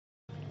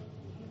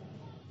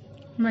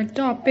My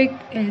topic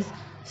is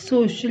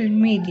social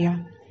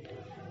media.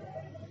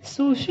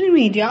 Social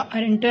media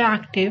are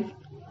interactive,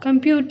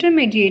 computer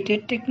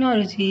mediated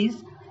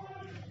technologies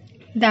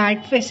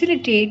that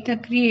facilitate the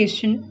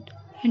creation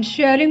and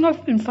sharing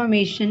of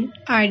information,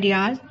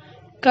 ideas,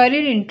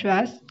 career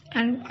interests,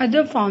 and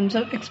other forms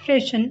of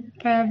expression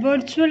via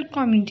virtual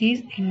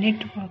communities and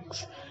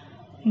networks.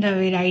 The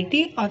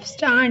variety of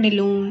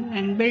standalone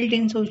and built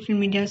in social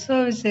media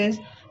services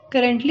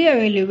currently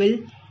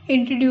available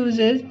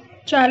introduces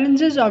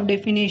challenges of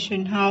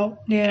definition. How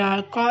there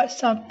are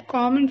some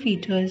common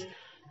features: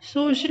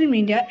 social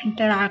media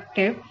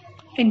interactive,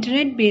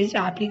 internet based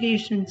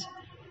applications,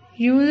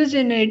 user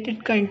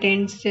generated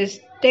content such as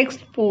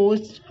text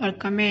posts or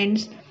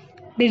comments,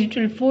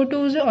 digital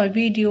photos or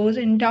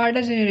videos, and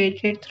data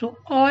generated through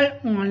all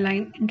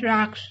online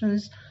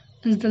interactions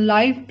is the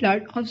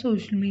lifeblood of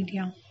social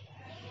media.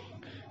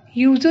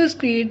 Users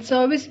create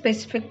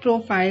service-specific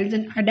profiles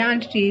and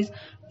identities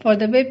for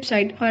the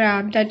website or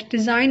app that is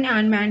designed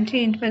and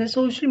maintained by the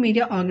social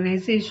media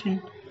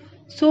organization.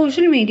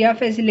 Social media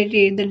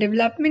facilitate the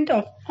development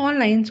of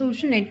online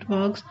social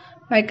networks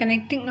by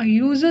connecting a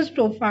user's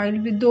profile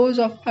with those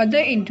of other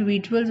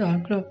individuals or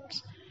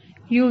groups.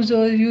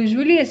 Users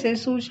usually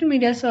access social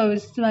media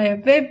services via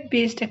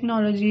web-based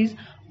technologies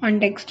on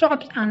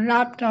desktops and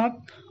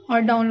laptops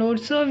or download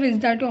services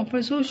that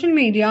offer social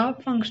media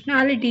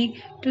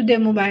functionality to their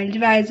mobile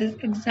devices,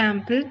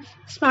 example,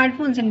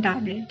 smartphones and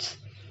tablets.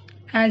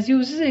 As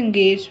users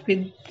engage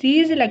with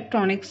these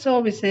electronic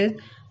services,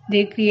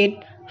 they create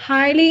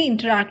highly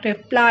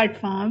interactive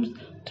platforms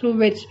through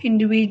which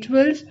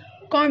individuals,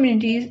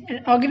 communities,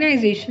 and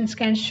organizations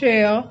can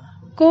share,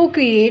 co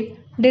create,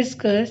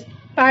 discuss,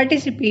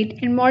 participate,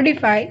 and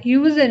modify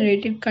user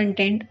generated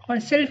content or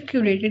self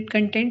curated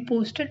content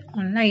posted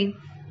online.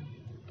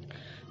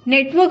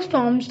 Networks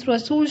formed through a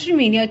social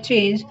media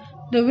change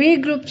the way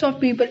groups of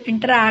people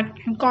interact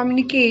and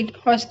communicate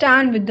or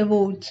stand with the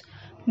votes.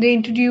 They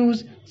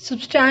introduce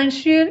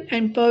substantial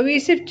and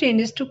pervasive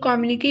changes to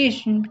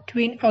communication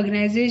between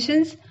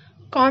organizations,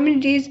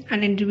 communities,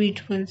 and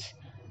individuals.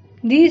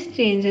 These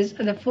changes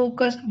are the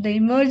focus of the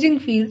emerging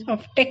fields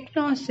of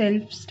techno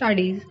self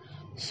studies.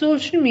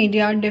 Social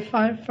media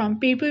differ from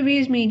paper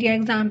based media,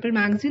 example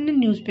magazines and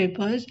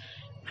newspapers,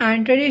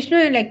 and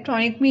traditional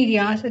electronic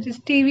media such as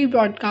TV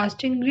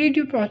broadcasting,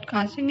 radio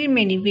broadcasting in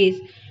many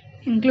ways,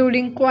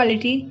 including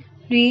quality,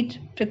 reach,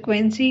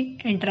 frequency,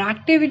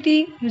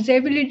 interactivity,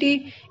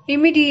 usability,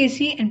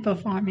 immediacy, and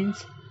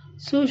performance.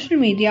 Social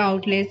media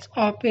outlets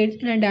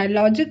operate in a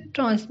dialogic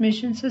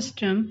transmission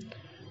system,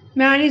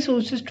 many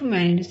sources to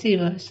many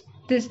receivers.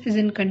 This is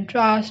in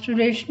contrast to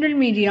traditional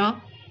media,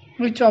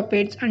 which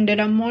operates under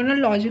a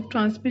monologic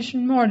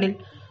transmission model,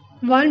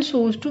 one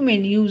source to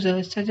many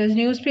users, such as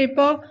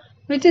newspaper,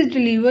 which is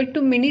delivered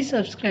to many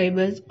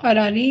subscribers, or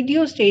a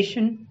radio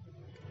station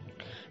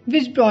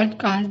which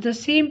broadcasts the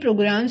same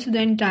programs to the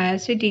entire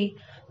city.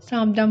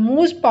 Some of the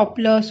most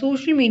popular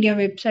social media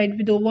websites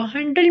with over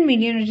 100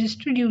 million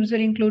registered users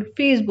include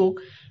Facebook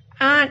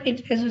and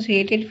its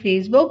associated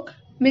Facebook,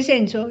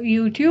 Messenger,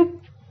 YouTube,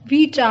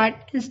 WeChat,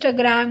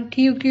 Instagram,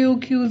 QQ,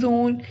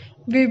 Qzone,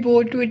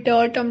 Weibo,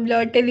 Twitter,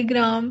 Tumblr,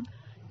 Telegram,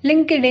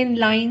 LinkedIn,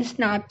 Line,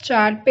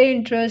 Snapchat,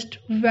 Pinterest,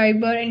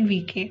 Viber, and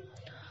VK.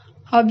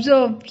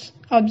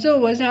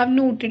 Observers have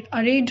noted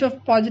a range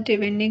of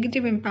positive and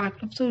negative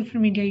impact of social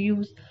media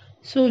use.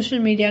 Social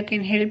media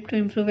can help to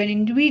improve an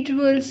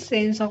individual's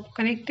sense of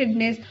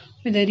connectedness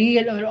with the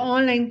real or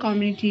online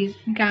communities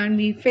and can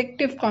be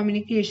effective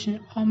communication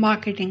or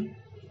marketing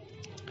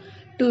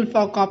tool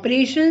for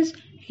corporations,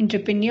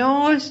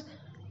 entrepreneurs,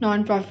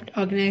 non-profit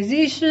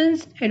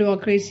organizations,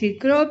 advocacy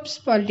groups,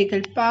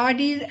 political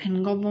parties,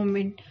 and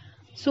government.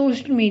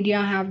 Social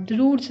media have the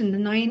roots in the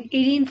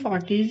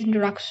 1840s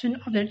introduction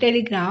of the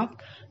telegraph,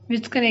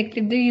 which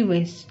connected the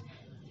US.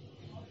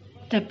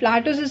 The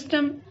Plato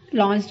system,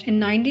 launched in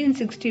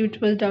 1960,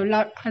 which was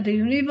developed at the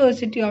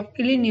University of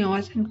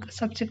Illinois and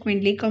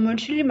subsequently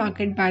commercially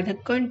marketed by the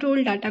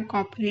Control Data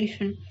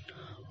Corporation,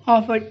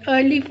 offered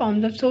early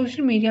forms of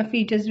social media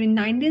features with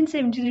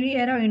 1973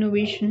 era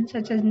innovations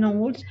such as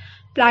notes,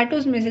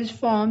 Plato's message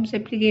forms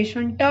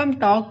application, term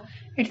talk,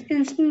 its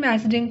instant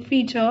messaging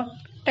feature,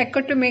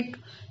 Techotomic,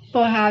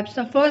 perhaps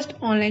the first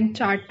online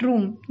chat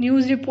room,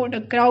 news report,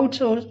 a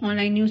crowdsourced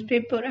online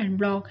newspaper and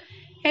blog,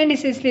 and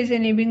essentially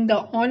enabling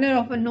the owner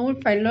of a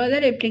node file or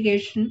other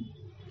application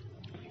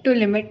to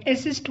limit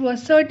access to a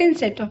certain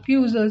set of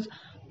users,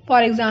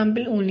 for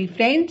example, only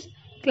friends,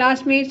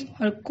 classmates,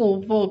 or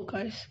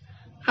co-workers.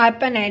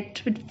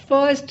 ARPANET, which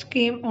first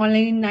came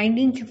online in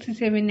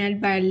 1967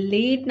 and by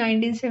late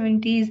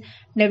 1970s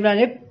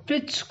developed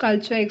rich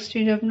culture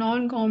exchange of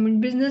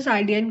non-government business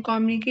idea and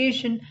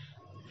communication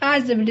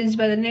as evidenced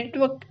by the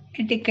network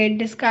etiquette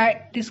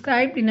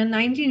described in a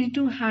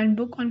 1982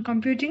 handbook on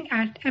computing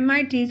at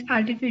MIT's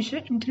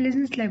Artificial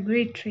Intelligence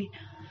Laboratory.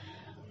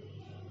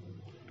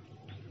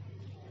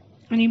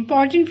 An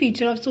important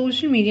feature of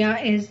social media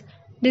is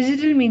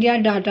digital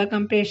media data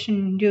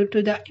compression due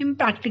to the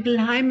impractical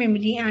high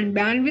memory and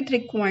bandwidth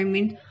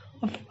requirements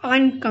of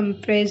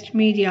uncompressed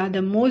media.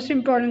 The most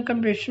important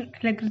compression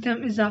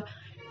algorithm is a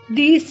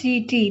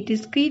DCT,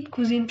 discrete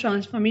Gaussian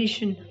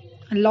transformation,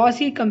 a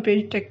lossy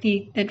compression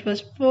technique that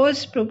was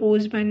first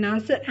proposed by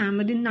Nasser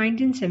Ahmed in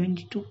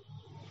 1972.